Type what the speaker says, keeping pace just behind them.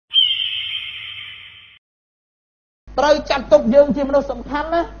ត្រូវចាត់ទុកយើងជាមនុស្សសំខាន់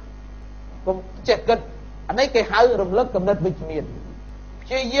ណាកុំចេះគិតអានេះគេហៅរំលឹកកំណត់វិជ្ជមានព្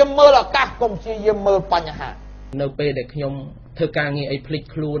យាយាមមើលឱកាសកុំព្យាយាមមើលបញ្ហានៅពេលដែលខ្ញុំធ្វើការងារអីភ្លេច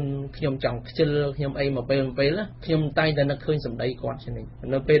ខ្លួនខ្ញុំចង់ខ្ជិលខ្ញុំអីមកពេលខ្ញុំតែងតែនឹកឃើញសម្ដីគាត់ជានិច្ច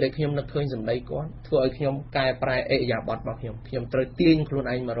នៅពេលដែលខ្ញុំនឹកឃើញសម្ដីគាត់ធ្វើឲ្យខ្ញុំកែប្រែអិរិយាបថរបស់ខ្ញុំត្រូវទាញខ្លួន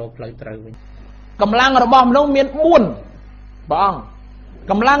ឯងមករកផ្លូវត្រូវវិញកម្លាំងរបស់មនុស្សមាន4បង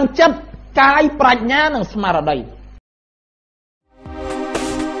កម្លាំងចិត្តកាយប្រាជ្ញានិងស្មារតី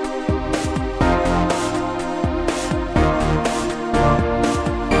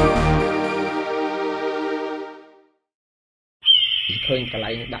ឃើញកន្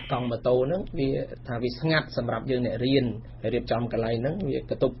លែងដាក់កង់ម៉ូតូហ្នឹងវាថាវាស្ងាត់សម្រាប់យើងអ្នករៀនរៀបចំកន្លែងហ្នឹងវា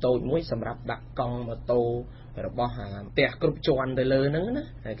កតុបតូចមួយសម្រាប់ដាក់កង់ម៉ូតូរបស់ផ្ទះគ្រប់ជាន់ទៅលើហ្នឹងណា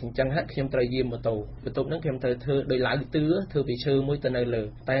ហើយអញ្ចឹងហាក់ខ្ញុំត្រូវយាមម៉ូតូបន្ទប់ហ្នឹងខ្ញុំត្រូវធ្វើដោយឡាវទឿធ្វើពីឈើមួយទៅនៅលើ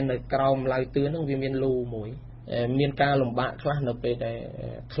តែនៅក្រោមឡាវទឿហ្នឹងវាមានលូមួយមានការលំបាកខ្លះនៅពេលដែល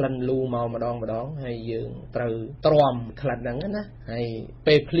ក្លិនលូមកម្ដងហើយយើងត្រូវទ្រាំក្លិនហ្នឹងណាហើយ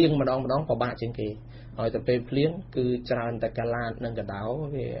ពេលភ្លៀងម្ដងពិបាកជាងគេហើយទៅពេលភ្លៀងគឺច្រើនតែកាឡាតនិងកដោ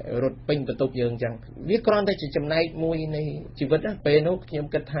វារត់ពេញបន្ទប់យើងអញ្ចឹងវាគ្រាន់តែជាចំណែកមួយនៃជីវិតណាពេលនោះខ្ញុំ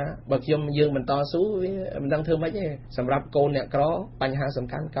គិតថាបើយើងបន្តស៊ូវាមិនដឹងធ្វើម៉េចទេសម្រាប់កូនអ្នកក្របញ្ហាសំ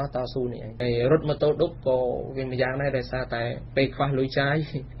ខាន់ក៏តស៊ូនេះឯងហើយរត់ម៉ូតូឌុបក៏វាមួយយ៉ាងដែរដោយសារតែពេលខ្វះលុយចាយ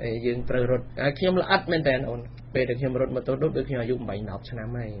ហើយយើងត្រូវរត់ហើយខ្ញុំល្អិតមែនតើអូនពេលដែលខ្ញុំរត់ម៉ូតូឌុបដូចខ្ញុំអាយុ8-10ឆ្នាំ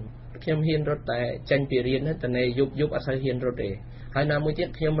ហើយខ្ញុំហ៊ានរត់តែចេញពីរៀនតែនៅយប់អត់សូវហ៊ានរត់ទេហើយណាមួយទៀត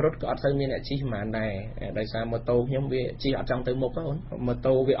ខ្ញុំរត់ក៏អត់សូវមានអ្នកជិះប៉ុន្មានដែរដោយសារម៉ូតូខ្ញុំវាជិះអត់ចង់ទៅមុខអូនម៉ូ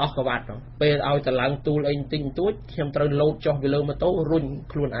តូវាអស់ក្បាត់ពេលឲ្យតឡើងទូលអីបន្តិចបន្តួចខ្ញុំត្រូវលោតចុះពីលើម៉ូតូរុញ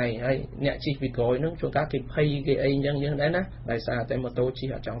ខ្លួនឯងហើយអ្នកជិះពីក្រោយហ្នឹងជួនកាលគេភ័យគេអីអញ្ចឹងដែរណាដោយសារតែម៉ូតូជិះ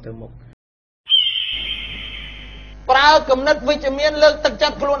អត់ចង់ទៅមុខប្រើគំនិតវិជ្ជមានលើកទឹកចិ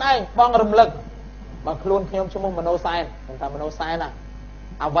ត្តខ្លួនឯងបងរំលឹកបើខ្លួនខ្ញុំឈ្មោះមនោសែនខ្ញុំថាមនោសែនណា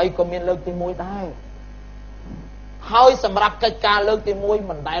អ្វីក៏មានលើកទី1ដែរហើយសម្រាប់កិច្ចការលើកទី1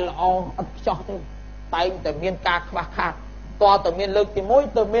មិនដែលល្អឥតខ្ចោះទេតែងតែមានការខ្វះខាតតើតែមានលើកទី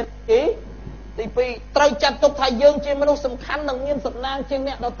1ទៅមានទី2ត្រូវចាត់ទុកថាយើងជាមនុស្សសំខាន់និងមានសំណាងជាង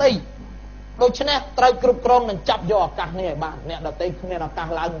អ្នកដទៃដូច្នេះត្រូវគ្រប់គ្រងនិងចាប់យកឱកាសនេះឲ្យបានអ្នកដទៃគ្មានឱកាស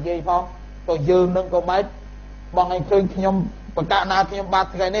ឡើងនិយាយផងក៏យើងនឹងក៏មិនបងឲ្យឃើញខ្ញុំប្រកាសណាខ្ញុំបាទ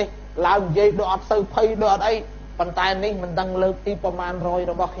ថ្ងៃនេះឡើងនិយាយដូចអត់សូវភ័យដូចអត់អីប៉ុន្តែនេះមិនដឹងលើកទីប្រមាណ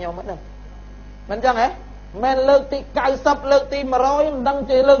100របស់ខ្ញុំហ្នឹងមិនអញ្ចឹងហ៎មែនលើកទី90លើកទី100មិនដឹង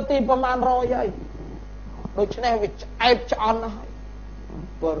ជាលើកទីប្រមាណ100ហើយដូច្នេះវាឆ្អែតឆ្អន់ហើយ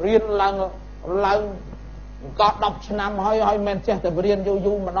បើរៀនឡើងក៏10ឆ្នាំហើយមិនចេះតែរៀនយូ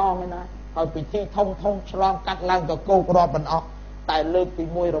រម្ដងឯណាហើយពិធីធំឆ្លងកាត់ឡើងក៏គោករាប់មិនអស់តែលើកទី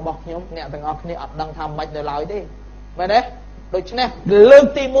1របស់ខ្ញុំអ្នកទាំងអស់គ្នាអត់ដឹងថាម៉េចនៅឡើយទេមែនទេដូច្នេះលើក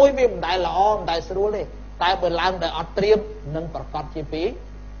ទី1វាមិនដែលល្អមិនដែលស្រួលទេតែបើឡើងដោយអត់ត្រៀមនឹងប្រកាសជាពិ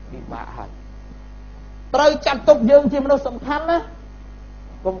បាកហើយត្រូវចាត់ទុកយើងជាមនុស្សសំខាន់ណា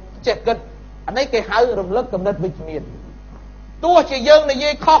កុំចេះគិតអានេះគេហៅរំលឹកកំណត់វិជ្ជមានទោះជាយើងនិយា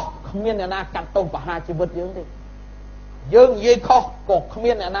យខុសគ្មានអ្នកណាកាត់ទោសប្រហារជីវិតយើងទេយើងនិយាយខុសក៏គ្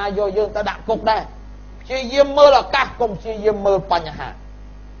មានអ្នកណាយកយើងទៅដាក់គុកដែរព្យាយាមមើលឱកាសកុំព្យាយាមមើលបញ្ហា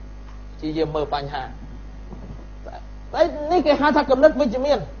ព្យាយាមមើលបញ្ហាតែនេះគេហៅថាកំណត់វិជ្ជ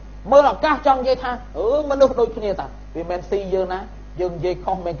មានមើលឱកាសចង់និយាយថាមនុស្សដូចគ្នាតាវាមិនស៊ីយើងណាយើងនិយាយ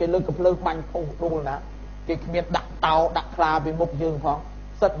ខុសមិនគេលើកកំភ្លើងបាញ់ផុសដួលណាគេគ្មានដាក់តោដាក់ខ្លាពីមុខយើងផង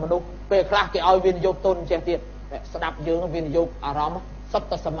សិតមនុស្សពេលខ្លះគេឲ្យវិនិយោគទុនចេះទៀតស្ដាប់យើងវិនិយោគអារម្មណ៍សិត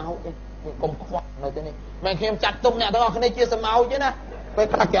តែសម្ោចទេកុំខ្វក់នៅទីនេះមិនខ្ញុំចាត់ទុកអ្នកទាំងអស់គ្នាជាសម្ោចទេណាពេល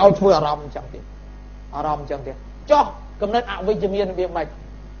ខ្លះគេឲ្យធ្វើអារម្មណ៍អញ្ចឹងទៀតអារម្មណ៍អញ្ចឹងទៀតចុះកំណត់អវិជ្ជមានវាមិន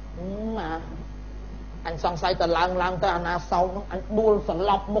អញសង្ស័យតែឡើងទៅអាណាសោកនោះអញដួលសន្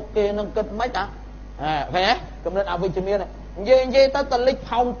លប់មុខគេនឹងគិតមិនឃើញទេកំណត់អវិជ្ជមាននិយាយទៅតលិច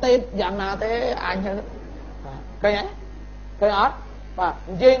ផោមទេពយ៉ាងណាទេអញឃើញឃើញអត់បាទ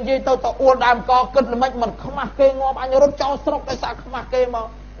និយាយទៅអួលដើមកគិតល្មិចមិនខ្មាស់គេងាប់អញរត់ចោលស្រុកដោយសារខ្មាស់គេមក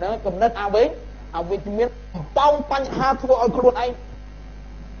ហ្នឹងកំណត់អវិជ្ជមានប៉ោងបញ្ហាធ្វើឲ្យខ្លួនឯង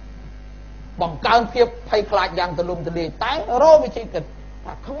បង្កើនភាពភ័យខ្លាចយ៉ាងទូលំទូលាយតែរកវិធីគិត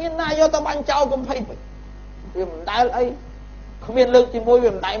ថាគ្មានណាយកទៅបាញ់ចោលកំភៃពេកវាមិនដែលអីគ្មានលើកទី1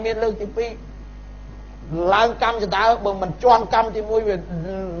វាមិនដែលមានលើកទី2ឡើងកម្មចដើបើមិនជន់កម្មទី1វា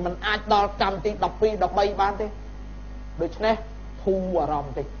មិនអាចដល់កម្មទី12 13បានទេដូច្នេះធូរអារម្ម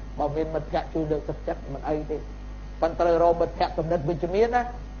ណ៍តិចបើមានមិត្តភក្តិជួយលើកទឹកចិត្តមិនអីទេប៉ុន្តែត្រូវរកមិត្តភក្តិគំនិតវិជ្ជមានណា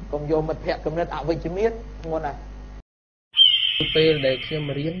កុំយកមិត្តភក្តិគំនិតអវិជ្ជមានធ្ងន់ណាស់ ពេលដែលខ្ញុំ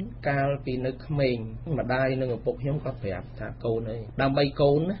រៀនកាលពីនៅក្មេងម្ដាយនិងឪពុកខ្ញុំក៏ប្រាប់ថាកូនអើយដើម្បី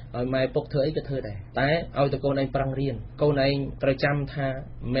កូនឲ្យម៉ែពុកធ្វើអីក៏ធ្វើដែរតែឲ្យតែកូនឯងប្រឹងរៀនកូនឯងត្រូវចាំថាមិ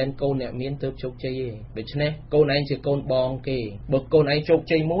នមែនកូនអ្នកមានទើបជោគជ័យទេដូច្នេះកូនឯងជាកូនបងគេបើកូនឯងជោគ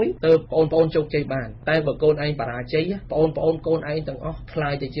ជ័យមួយទើបបងប្អូនជោគជ័យបានតែបើកូនឯងបរាជ័យបងប្អូនកូនឯងទាំងអស់ខ្លា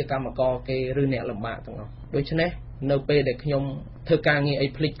យទៅជាកម្មករគេឬអ្នកលំបាកទាំងអស់ដូច្នេះនៅពេលដែលខ្ញុំធ្វើការងារអី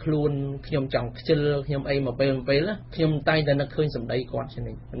ភ្លេចខ្លួនខ្ញុំចង់ខ្ជិលខ្ញុំអីមកពេលខ្ញុំតែងតែនឹកឃើញសម្ដីគាត់ជា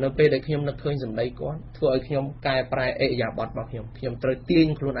និច្ចនៅពេលដែលខ្ញុំនឹកឃើញសម្ដីគាត់ធ្វើឲ្យខ្ញុំកែប្រែអិរិយាបថរបស់ខ្ញុំត្រូវទាញ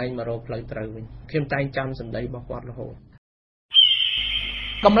ខ្លួនឯងមករកផ្លូវត្រូវវិញខ្ញុំតែងចាំសម្ដីរបស់គាត់រហូត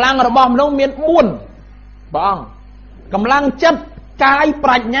កម្លាំងរបស់មនុស្សមាន4បងកម្លាំងចិត្តកាយប្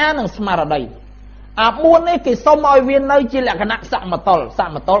រាជ្ញានិងស្មារតីអា4នេះគេសុំឲ្យវានៅជាលក្ខណៈសមតុល្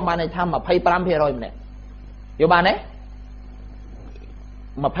យបានន័យថា 25% ម្នាក់យល់បានទេ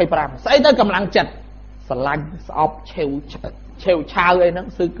25ស្អីទៅកម្លាំងចិត្តស្រឡាញ់ស្អប់ឆេវឆាវអីហ្នឹង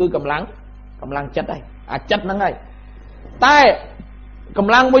គឺកម្លាំងចិត្តហើយអាចិត្តហ្នឹងហើយតែក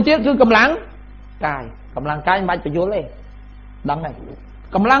ម្លាំងមួយទៀតគឺកម្លាំងកាយមិនបាច់បញ្យល់ទេដឹងហើយ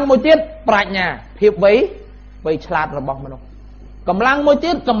កម្លាំងមួយទៀតប្រាជ្ញាភាពវៃឆ្លាតរបស់មនុស្សកម្លាំងមួយ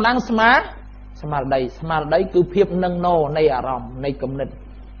ទៀតកម្លាំងស្មារតីគឺភាពនឹងណនៃអារម្មណ៍នៃគំនិត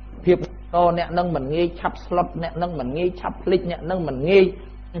ភាពអ្នកនឹងមិនងាយឆាប់ស្លុតអ្នកនឹងមិនងាយឆាប់ភ្លេចអ្នកនឹងមិនងាយ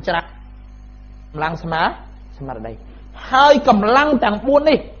ច្រាស់កម្លាំងស្មារតីហើយកម្លាំងទាំង4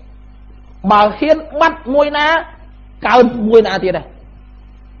នេះបើហ៊ានបាត់មួយណាកើនមួយណាទៀតដែរ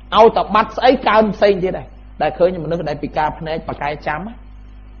ឲ្យតែបាត់ស្អីកើនផ្សេងទៀតដែរដែលឃើញមនុស្សដែលពិការភ្នែកបកាយចាំ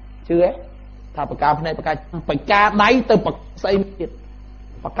ជឿទេថាបកាភ្នែកបកាដៃទៅស្អីទៀត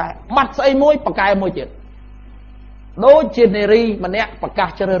បកាបាត់ស្អីមួយបកាយមួយទៀតដូចជានារីម្នាក់ប្រកាស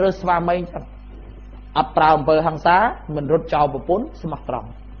ជ្រើសរើសស្វាមីចឹងអត់ប្រើអំពើហិង្សាមិនរត់ចោលប្រពន្ធស្មោះត្រង់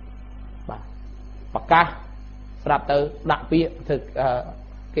បាទប្រកាសស្រាប់ទៅដាក់ពាក្យធ្វើ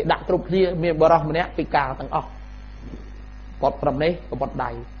គេដាក់គ្រប់គ្នាមានបរិសម្នាក់ពិការទាំងអស់គាត់ប្រំនេះក៏បត់ដៃ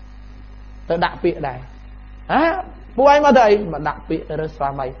ទៅដាក់ពាក្យដែរពួកឯងមកទៅអីមកដាក់ពាក្យរើសស្វា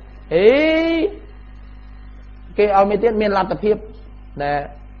មីគេឲ្យមានទៀតមានលទ្ធភាពដែល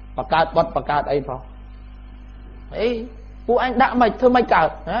បង្កើតបត់បង្កើតអីផងពួកអញដាក់មិនធ្វើមិនកើត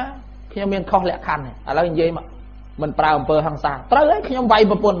ខ្ញុំមានខុសលក្ខខណ្ឌឥឡូវនិយាយមកមិនប្រើអំពើហិង្សាត្រូវហើយខ្ញុំវាយ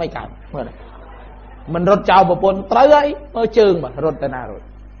ប្រពន្ធមិនកើតមើលមិនរត់ចោលប្រពន្ធត្រូវហើយមើលជើងមករត់ទៅណារត់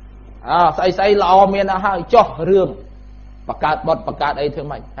ស្អីល្អមានអស់ហើយចុះរឿងបង្កើតបត់បង្កើតអីធ្វើ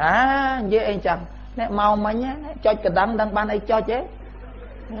មិននិយាយអីចឹងអ្នកមកមិញចុចកណ្ដឹងដឹងបានអីចុចទេ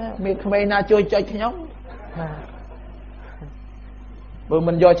មានក្មេងណាជួយចុចខ្ញុំបើ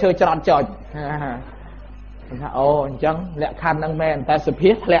មិនយកឈើច្រត់ចុចថាអូអញ្ចឹងលក្ខខណ្ឌហ្នឹងមែនតែសុភា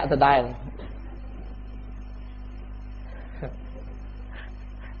ធ្លាក់ដដែល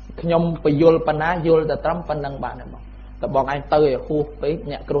ខ្ញុំបយល់ប៉ុណ្ណាយល់តែត្រឹមប៉ុណ្្នឹងបានទេបងតែបងឯងទៅឲ្យហួសពេក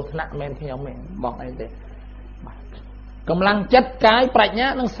អ្នកគ្រោះថ្នាក់មែនខ្ញុំមែនបងឯងទេកម្លាំងចិត្តកាយប្រាជ្ញា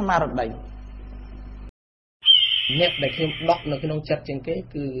និងស្មារតីអ្នកដែលខ្ញុំដកនៅក្នុងចិត្តជាងគេ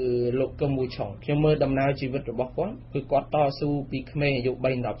គឺលោកកឹមមួយឆុងខ្ញុំមើលដំណើរជីវិតរបស់គាត់គឺគាត់តស៊ូពីក្មេងអាយុ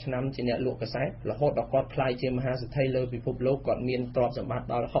3-10ឆ្នាំជាអ្នកលក់កាសែតរហូតដល់គាត់ក្លាយជាមហាសេដ្ឋីលើពិភពលោកគាត់មានទ្រព្យសម្បត្តិ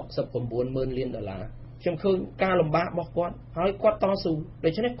ដល់$69,000 លានខ្ញុំឃើញការលំបាករបស់គាត់ហើយគាត់តស៊ូដូ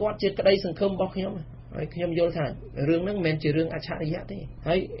ច្នេះគាត់ជាក្តីសង្ឃឹមរបស់ខ្ញុំហើយខ្ញុំយល់ថារឿងហ្នឹងមិនមែនជារឿងអច្ឆរិយៈទេ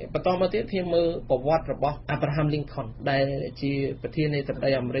ហើយបន្តមកទៀតខ្ញុំមើលប្រវត្តិរបស់ Abraham Lincoln ដែលជាប្រធានាធិបតី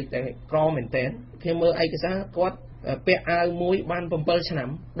អាមេរិកដែលក្រមែនទែនខ្ញុំមើលឯកសារគាត់ពាក់អាវមួយបាន7ឆ្នាំ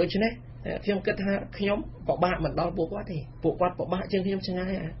ដូច្នេះខ្ញុំគិតថាខ្ញុំពិបាកមិនដល់ពួកគាត់ទេពួកគាត់ពិបាកជាងខ្ញុំឆ្ងា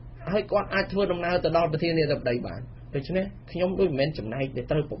យហើយគាត់អាចធ្វើដំណើរទៅដល់ប្រធានាធិបតីបានដូច្នេះខ្ញុំដូចមិនមែនចំណែកដែល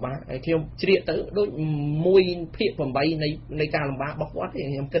ត្រូវពិបាកហើយខ្ញុំជ្រៀកទៅដូច1/8នៃការលំបាករបស់គាត់ទេ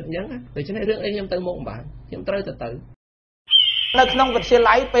ខ្ញុំគិតអញ្ចឹងដូច្នេះរឿងអីខ្ញុំទៅមុខមិនបានខ្ញុំត្រូវទៅនៅក្នុងវិទ្យា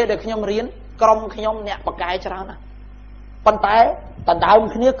ល័យពេលដែលខ្ញុំរៀនក្រុមខ្ញុំអ្នកបកកែច្រើនណាស់ប៉ុន្តែដណ្ដើម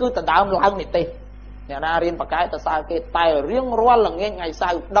គ្នាគឺដណ្ដើមឡើងនិទេសអ្នកណារៀនបកកែទៅសើគេតែរៀងរាល់ល្ងាចថ្ងៃសៅ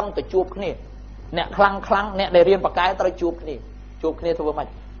រ៍ដឹងទៅជួបគ្នាអ្នកខ្លាំងអ្នកដែលរៀនបកកែត្រូវជួបគ្នាធ្វើម៉េច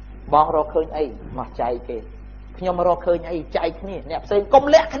បងរកឃើញអីមកចែកគេខ្ញុំរកឃើញអីចែកគ្នាអ្នកផ្សេងកុំ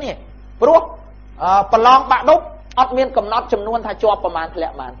លាក់គ្នាព្រោះប្រឡងបាក់ឌុបអត់មានកំណត់ចំនួនថាជាប់ប្រមាណធ្លា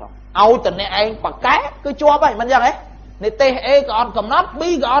ក់បានផងឲ្យតែអ្នកឯងបកកែគឺជាប់ហើយមិនអញ្ចឹងទេនិទេស A ក៏អត់កំណត់ B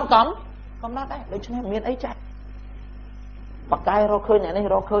ក៏អត់កំណត់ដែរដូច្នេះមានអីចែកបកកែរកឃើញអ្នកនេះ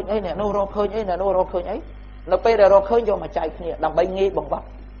រកឃើញអីអ្នកនោះរកឃើញអីអ្នកនោះរកឃើញអីនៅពេលដែលរកឃើញយកមកចែកគ្នាដើម្បីងាយបង្វឹក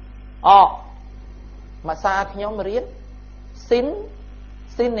មកសាខ្ញុំរៀនស៊ីន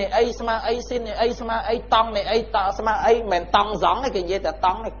នៃអីស្មើអីស៊ីននៃអីស្មើអីតង់នៃអីតស្មើអីមិនមែនតង់សងទេគេនិយាយតែត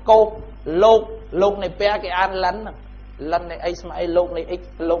ង់ឯកោបលោកនៃពែគេអានលិន lần này ấy mà ấy lục này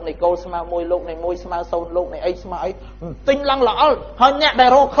x lục này cô mà môi lục này môi mà sâu lục này ấy mà ấy tinh lăng lỡ hơi nhẹ đại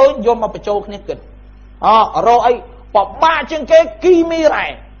rô khơi vô mà phải trâu kia kịch rô ấy bỏ ba trên cái kimi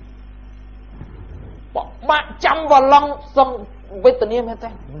này bỏ ba trăm vào lăng xong với tình yêu thế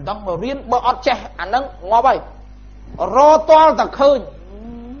đang mà riêng bơ ọt trẻ anh nâng ngó bay rô toan ta khơi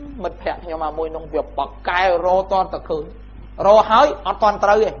mật phẹt nhưng mà môi nông việc bỏ cài rô toan ta khơi rô hơi ọt toàn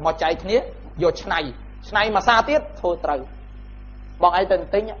trời mà chạy kia vô này mà xa tiết thôi trời bọn ấy tình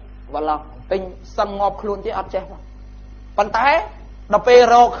tính và lòng tình sân ngọp luôn chứ ọt trẻ còn té đọc về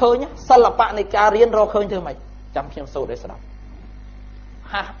rô khơi nhá sân là bạn này ca riêng rô khơi thưa mày chăm khiêm sâu để sao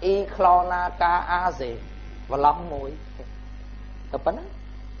ha y clona ka a gì và lòng mùi tập vấn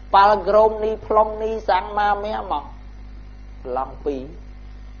palgrom ni plong ni sang ma mẹ mỏng lòng phí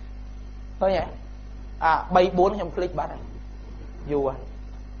thôi nhỉ bay 4 trong click bạn này dù à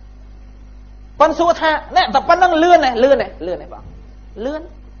con xua tha nè tập vấn năng lươn này bảo lươn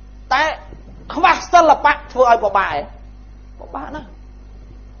tại không phải sân là bạn thua ai của bạn á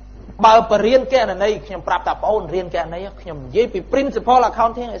bà riêng cái này nhầm prap tập ôn riêng cái này nhầm dễ bị principal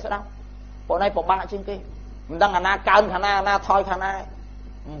accounting này sao đâu bộ này bộ ba trên kia mình đang là cao na thôi na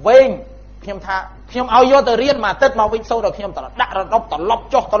vinh nhầm tha nhầm ao vô từ riêng mà tết màu vinh sâu được nhầm đặt ra lóc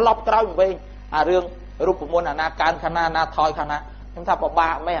cho lóc cái đó vinh riêng rụp của môn là cao na thôi na nhầm tha bộ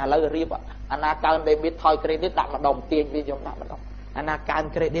ba mấy lời riêng cao debit thôi credit đặt mà đồng tiền đi dùng đặt mà đồng cao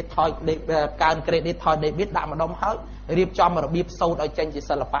credit thôi debit đặt mà đồng hết riêng cho mà biết sâu ở trên chỉ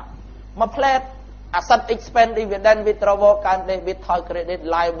là bạn mà plate asset expense dividend withdrawal can debit thôi credit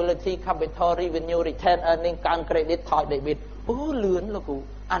liability capital revenue return earning can credit thôi debit lươn là cụ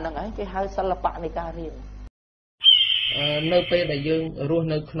anh đang ấy cái hai sân là bạn này ca riêng nơi pe đại dương ruột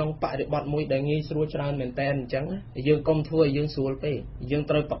nơi không bạ để bọt mũi đại nghi ruột tràn nền ten trắng dương công thua dương suol pe dương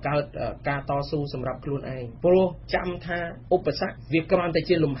trời bạc cao ca to su sầm rập luôn ai pro chăm tha upsak việc công an tại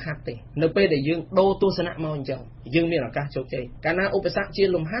chia lùm hạt tệ nơi pe đại dương đô tu sanh mau chồng dương miền là ca chốt chơi cả na upsak chia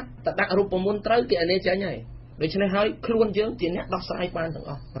lùm hạt ta đặt ruột môn tới kia này trái nhảy để cho nên hơi luôn dương chỉ nét đọc sai ban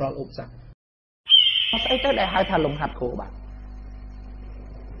thằng rồi upsak sai tới đại hai thà lùm hạt của bạn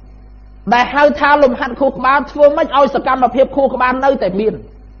đại hai tha lùm hạt khu ban thua mấy oi sạc cam mà phép khu ban nơi tại miền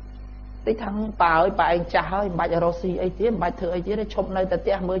tí thằng bà ơi bà anh cha ơi bà Rossi ấy chứ bà thưa ấy chứ để chụp nơi tại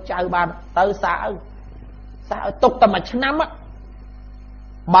tia mới chào bàn tới xã tục tầm mà năm á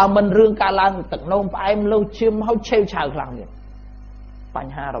bà mình rương cả lần tận nôm bà em lâu chiêm hấu treo chào lần vậy bánh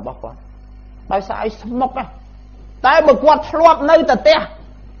hà rồi bọc quá tại sao ấy mốc á tại bực quạt loạt nơi tại tia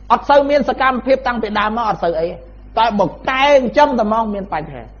ọt sơ miền sạc cam phép tăng Việt Nam nó ọt sơ ấy tại bực tay châm tầm mong miền bánh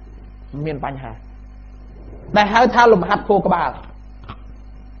hà miền bánh hà đại hai tha lùm hạt khô các bà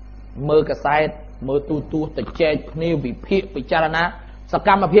mơ cả sai mơ tu tại che nêu bị phiệt bị cha na sạc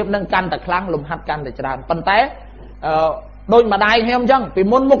cam mà phiệt nâng căn tại kháng lùm hạt căn tại tràn phân té đôi mà đai hay không chăng vì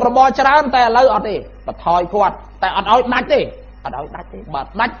muốn một robot tràn tại lấy ọt đi và thoi quạt tại ọt oi đách đi ở đó đách đi mà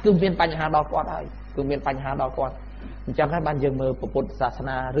đách cứ miền bánh hà đo quạt đây cứ miền bánh hà đo quạt chẳng hay ban giờ mơ Phật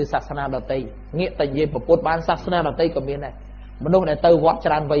Sasana rư Sasana đầu tây nghĩa tại vì Phật ban Sasana đầu tây của miền này mình đâu này từ vót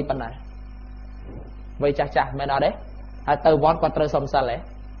tràn vây phần này vây chả mày nói đấy từ vót qua từ sông sa lẽ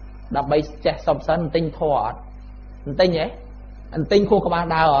đập bay chè sông sân tinh thọ tinh nhé anh tinh khu các bạn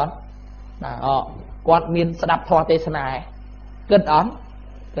đào ở quạt miền sẽ đập thọ tê sân này kết ón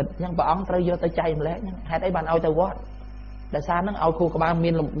kết nhưng bà ón rơi vô tới chay mà lẽ hai đấy bạn ao từ vót đại sao nó ao khu các bạn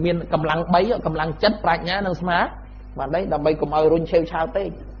miền cầm lăng bấy cầm lăng chất bạch nhá nó smart mà đấy đập bay cùng ao run treo chào tê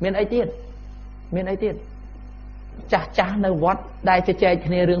miền ấy tiền chả nơi vót đây che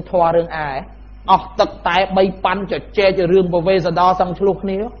kia rương thoa rương ai tật tại bay pan cho che cho rương bảo vệ giờ đo xong cho lúc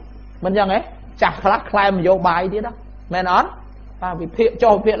này mình chẳng ấy chả lắc khai mà vô bài đi đó mẹ nói và vì phiện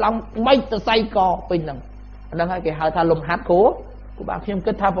cho phiện long mấy tờ say cò bình rằng đang hai cái hai thà lùm hạt cố của bạn khi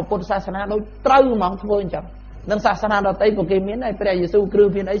kết thà vào Phật Sasana đôi trâu mà không thôi chẳng nên Sasana đầu tây của cái miếng này phải Giêsu kêu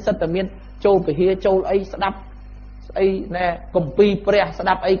viên ấy sân tờ miên châu về here châu ấy sẽ đập ấy nè cùng pi pre sẽ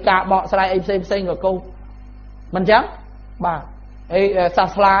đập ấy cả bọ sai ấy xây của câu mình chẳng bà ấy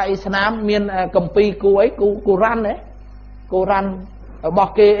Sasla ấy Nam miền cầm pi cô ấy cô ran đấy cô ran ở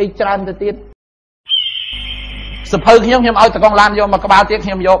bọc kê ấy tràn từ tiết sập hơi khi nhom ao từ con lan vô mà các ba tiếc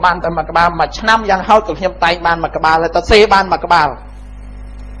nhom vô ban mà các ba mà năm giang hơi từ nhom tay ban mà các ba là ta xe ban mà các ba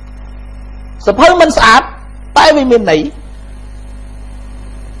sập hơi mình sạch tại vì miền nỉ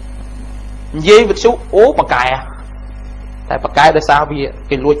dây vịt số ố bạc cài tại bạc cài là sao vì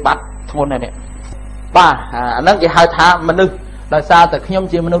cái lùi bắt thôn này nè ba nó cái hai thà mìnhนึกដោយសារតែខ្ញុំ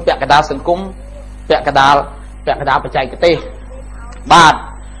ជាមនុស្សពាក់កណ្ដាលសង្គមពាក់កណ្ដាលបច្ចេកទេសបាទ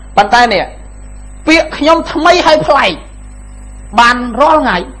ប៉ុន្តែនេះពាក្យខ្ញុំថ្មីហើយប្លែកបានរាល់ថ្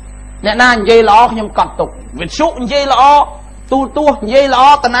ងៃអ្នកណានិយាយល្អខ្ញុំកត់ទុក វិទ្យុនិយាយល្អទូលទួនិយាយល្អ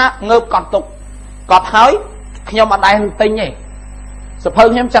តាណាងើបកត់ទុកកត់ហើយខ្ញុំអត់ដែរទិញទេសភៅ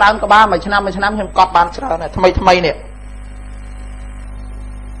ខ្ញុំច្រើនក្បាលមួយឆ្នាំខ្ញុំកត់បានច្រើនថ្មីនេះ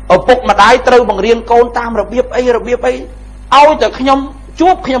ឪពុកម្ដាយត្រូវបង្រៀនកូនតាមរបៀបអីឲ្យតែខ្ញុំជួ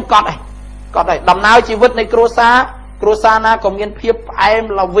បខ្ញុំកត់ហើយដំណើរជីវិតនៃគ្រួសារណាក៏មានភាពផ្អែម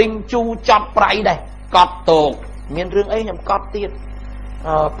ល្វីងជូរចត់ប្រៃដែរកត់តោកមានរឿងអីខ្ញុំកត់ទៀត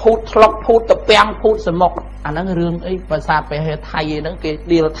ភូតធ្លុកភូតតពាំងភូតសមុកអាហ្នឹងរឿងអីភាសាប្រទេសថៃហ្នឹងគេ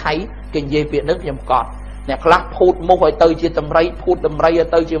ឌីលថៃគេនិយាយពាក្យហ្នឹងខ្ញុំកត់អ្នកខ្លះភូតមុខឲ្យទៅជាតម្រៃភូតតម្រៃឲ្យ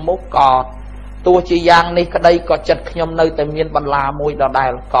ទៅជាមុខកត់ទោះជាយ៉ាងនេះក្តីក៏ចិត្តខ្ញុំនៅតែមានបន្លាមួយដដែ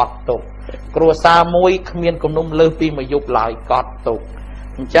លកត់ទុកគ្រួសារមួយគ្មានគំនុំលើសពីមួយយប់ឡើយកត់ទុក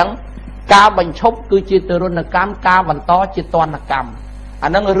អញ្ចឹងការបញ្ឈប់គឺជាទរណកម្មការបន្តជាទណ្ឌកម្មអា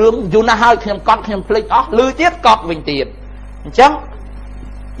ហ្នឹងរឿងយូរណាស់ហើយខ្ញុំកត់ខ្ញុំភ្លេចអស់លឺទៀតកត់វិញទៀតអញ្ចឹង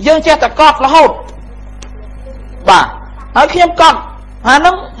យើងចេះតែកត់រហូតបាទហើយខ្ញុំកត់អាហ្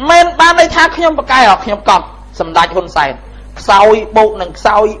នឹងមិនបានន័យថាខ្ញុំប្រកែកខ្ញុំកត់សម្ដេចហ៊ុនសែនខ្សោយបូកនឹងខ្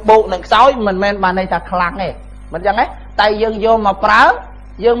សោយមិនមែនបានន័យថាខ្លាំងទេមិនអញ្ចឹងទេតែយើងយកមកប្រើ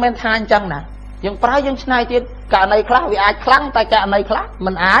យើងមិនថាអញ្ចឹងណាយើងប្រើយើងឆ្នៃទៀតករណីខ្លះវាអាចខ្លាំងតែករណីខ្លះ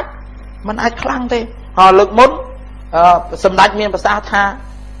មិនអាចខ្លាំងទេហើយលើកមុនសម្ដេចមានប្រសាសន៍ថា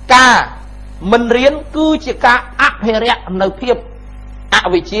ការមិនរៀនគឺជាការអភិរក្សនៅភាពអ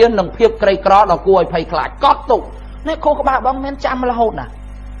វិជ្ជានិងភាពក្រីក្រដ៏គួរឲ្យភ័យខ្លាចកត់ទុកនេះខួរក្បាលបងមានចាំរហូតណា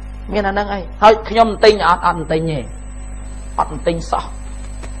មានអាហ្នឹងអីហើយខ្ញុំទិញអត់ទិញទេអត់ទិញសោះ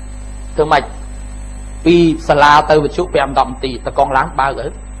ធ្វើម៉េចពីសាលាទៅវិទ្យុ5-10នាទីតកងឡានបើកទៅ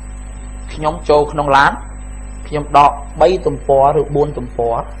ខ្ញុំចូលក្នុងឡានខ្ញុំដក3ទំព័រឬ4ទំព័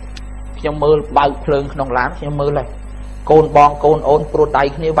រខ្ញុំមើលបើកភ្លើងក្នុងឡានខ្ញុំមើលហើយកូនបងកូនអូនព្រួតដៃ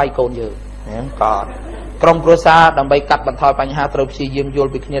គ្នាវាយកូនយើងហ្នឹងក៏ក្រុមគ្រួសារដើម្បីកាត់បន្ថយបញ្ហាត្រូវព្យាយាមយល់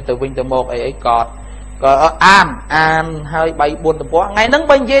ពីគ្នាទៅវិញទៅមកអីក៏អានហើយ3 4ទំព័រថ្ងៃហ្នឹង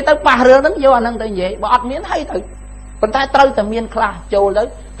បើនិយាយទៅប៉ះរឿងហ្នឹងយកអាហ្នឹងទៅនិយាយបើអត់មានហើយទៅប៉ុន្តែត្រូវតែមានខ្លះចូលទៅ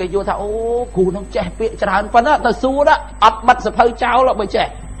គេយល់ថាអូគ្រូនឹងចេះពាក្យច្រើនប៉ុណ្ណាទៅសួរដល់អត់បិទសភៅចោលបើចេះ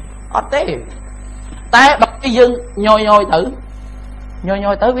អត់ទេតែបើយើងញយ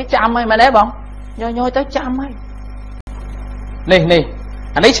ទៅវាចាំហើយមែនទេបងញយទៅចាំហើយនេះ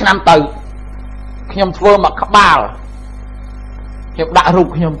អានេះឆ្នាំទៅខ្ញុំធ្វើមកក្បាលខ្ញុំដាក់រូប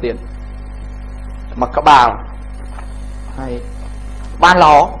ខ្ញុំទៀតមកក្បាលហើយបាន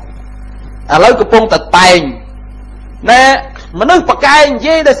ល្អឥឡូវកំពុងតែតែងណែមនុស្សប្រកែកនិ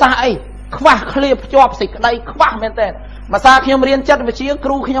យាយដោយសារអីខ្វះឃ្លាភ្ជាប់សេចក្តីខ្វះមែនទេភាសាខ្ញុំរៀនចិត្តវិទ្យាគ្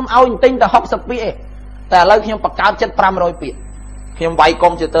រូខ្ញុំឲ្យទិញតែ60ពាក្យឯងតែឥឡូវខ្ញុំបង្កើតចិត្ត500ពាក្យខ្ញុំវាយ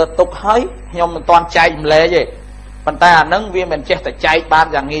កុំព្យូទ័រទុកហើយខ្ញុំមិនទាន់ចែកម្លែកទេប៉ុន្តែអានឹងវាមិនចេះតែចែកបាន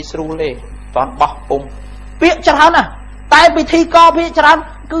យ៉ាងងាយស្រួលទេមិនទាន់បោះពុំពាក្យច្រើនណាស់តែពិធីកពាក្យច្រើន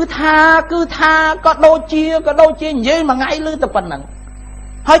គឺថាក៏ដូចជានិយាយមួយថ្ងៃលឺតែប៉ុណ្្នឹង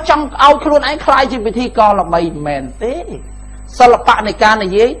ហើយចង់ឲ្យខ្លួនឯងខ្លាយជាពិធីកល្បីមិនមែនទេសិល្បៈនៃការនិ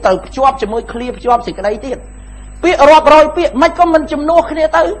យាយត្រូវភ្ជាប់ជាមួយឃ្លាភ្ជាប់សេចក្តីទៀតពាក្យរាប់រយពាក្យមិនក៏មិនជំនួសគ្នា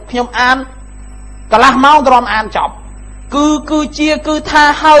ទៅខ្ញុំអានកន្លះម៉ោងទ្រាំអានចប់គឺថា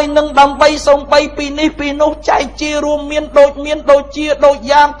ហើយនឹងដើម្បីសំបីពីនេះពីនោះចែកជារួមមានដូចជាដូច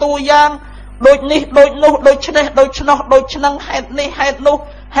យ៉ាងតួយ៉ាងដូចនេះដូចនោះដូចឆ្នេះដូចឆ្នោះដូចឆ្នឹងហេតុនេះហេតុនោះ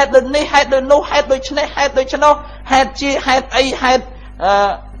ហេតុដូចនេះហេតុដូចនោះហេតុដូចឆ្នេះហេតុដូចឆ្នោះហេតុជាហេតុអីហេតុ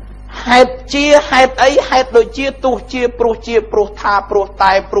ហេតុជាហេតុអីហេតុដូចជាទោះជាព្រោះថាព្រោះ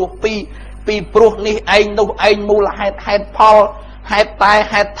តែព្រោះពីព្រោះនេះឯងនោះឯងមូលហេតុផលហេតុតែ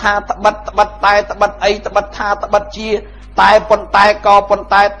ហេតុថាត្បិតតែត្បិតអីត្បិតថាត្បិតជាតែប៉ុន្តែក៏ប៉ុន្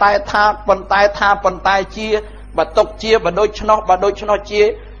តែតែថាប៉ុន្តែថាប៉ុន្តែជាបើຕົកជាបើដូចឆ្នោះជា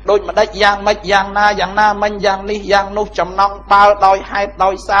ដូចម្ដេចយ៉ាងម៉េចយ៉ាងណាមិញយ៉ាងនេះយ៉ាងនោះចំណងបាល់ដោយហេតុ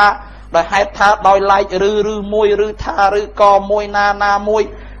ដោយសារដោយហេតុថាដោយឡែកឬមួយឬថាឬក៏មួយណាមួយ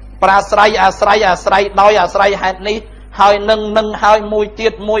ប្រាស្រ័យអាស្រ័យដោយអាស្រ័យហេតុនេះហើយនឹងហើយមួយទៀ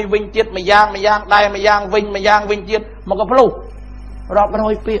តមួយវិញទៀតម្យ៉ាងដែរម្យ៉ាងវិញទៀតមកក៏ភ្លុះរាប់រ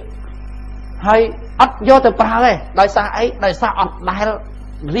យពាក្យហើយអត់យកទៅប្រើទេដោយសារអីដោយសារអត់ដែល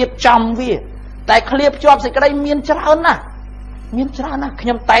រៀបចំវាតែឃ្លាភ្ជាប់សេចក្តីមានច្រើនណាស់ខ្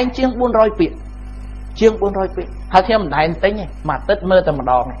ញុំតែងជាង400ពាក្យហើយខ្ញុំមិនដែលទិញទេមួយអាទិត្យមើលតែម្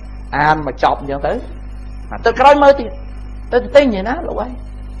ដងអានមកចប់អញ្ចឹងទៅអាទិត្យក្រោយមើលទៀតទៅទិញឯណាលោកអី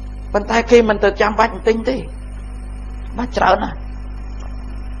ប៉ុន្តែគេមិនទៅចាំបាច់ទិញទេបាទច្រើនណាស់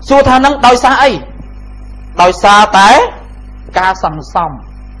សួរថានឹងដោយសារអីដោយសារតែការសន្សំ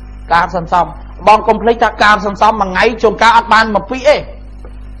បងកុំភ្លេចថាការសន្សំមួយថ្ងៃជួនកាលអត់បាន1ពាក្យទេ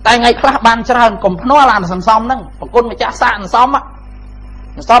តែថ្ងៃខ្លះបានច្រើនកុំភ្នាល់អាសន្សំហ្នឹងប្រគុណម្ចាស់សាកសន្សំ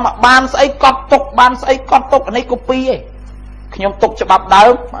បានស្អីកត់ទុកអានេះកូពីឯងខ្ញុំទុកច្បាប់ដើ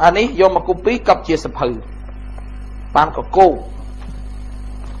មអានេះយកមកកូពីកប់ជាសភៅ បានកកោ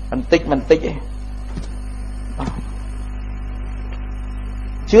បន្តិចឯង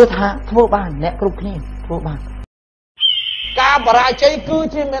ជឿថាធ្វើបានអ្នកគ្រប់គ្នាធ្វើបានការបរាជ័យគឺ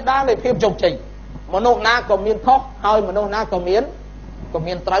ជាមេដានៃភាពជោគជ័យមនុស្សណាក៏មានខុសហើយមនុស្សណាក៏មា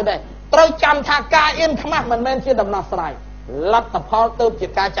នត្រូវដែរត្រូវចាំថាការអៀនខ្មាស់មិនមែនជាដំណោះស្រាយលទ្ធផលទៅជា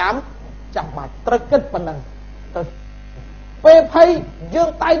ការចាំបាច់ត្រូវគិតប៉ុណ្ណឹងទៅពេលភ័យយើង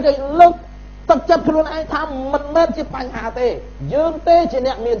តែងតែលើកទឹកចិត្តខ្លួនឯងថាមិនមែនជាបញ្ហាទេយើងទេជា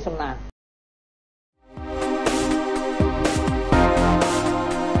អ្នកមានសំណាង